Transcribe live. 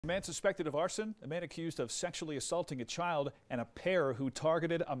A man suspected of arson, a man accused of sexually assaulting a child, and a pair who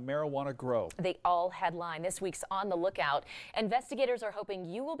targeted a marijuana grow. They all headline this week's On the Lookout. Investigators are hoping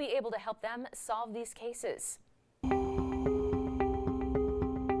you will be able to help them solve these cases.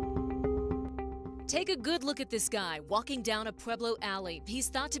 Take a good look at this guy walking down a Pueblo alley. He's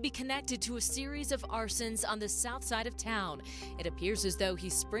thought to be connected to a series of arsons on the south side of town. It appears as though he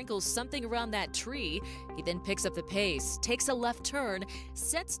sprinkles something around that tree. He then picks up the pace, takes a left turn,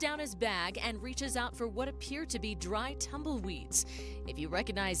 sets down his bag, and reaches out for what appear to be dry tumbleweeds. If you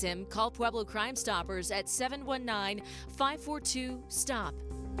recognize him, call Pueblo Crime Stoppers at 719-542-STOP.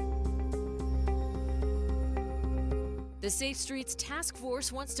 The Safe Streets Task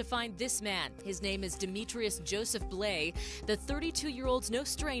Force wants to find this man. His name is Demetrius Joseph Blay. The 32-year-old's no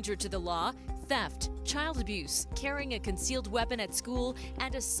stranger to the law. Theft, child abuse, carrying a concealed weapon at school,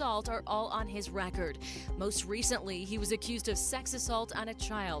 and assault are all on his record. Most recently, he was accused of sex assault on a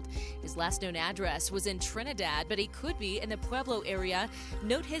child. His last known address was in Trinidad, but he could be in the Pueblo area.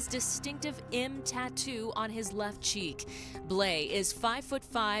 Note his distinctive M tattoo on his left cheek. Blay is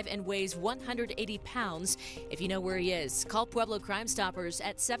 5'5" and weighs 180 pounds. If you know where he is, call Pueblo Crime Stoppers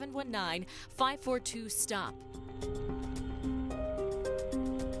at 719-542-STOP.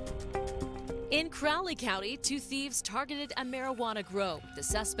 In Crowley County, two thieves targeted a marijuana grow. The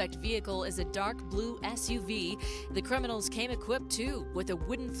suspect vehicle is a dark blue SUV. The criminals came equipped, too, with a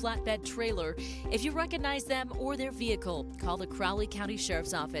wooden flatbed trailer. If you recognize them or their vehicle, call the Crowley County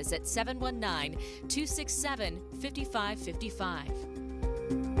Sheriff's Office at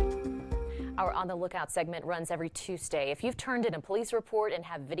 719-267-5555. Our On the Lookout segment runs every Tuesday. If you've turned in a police report and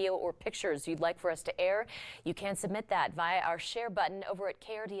have video or pictures you'd like for us to air, you can submit that via our share button over at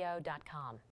krdo.com.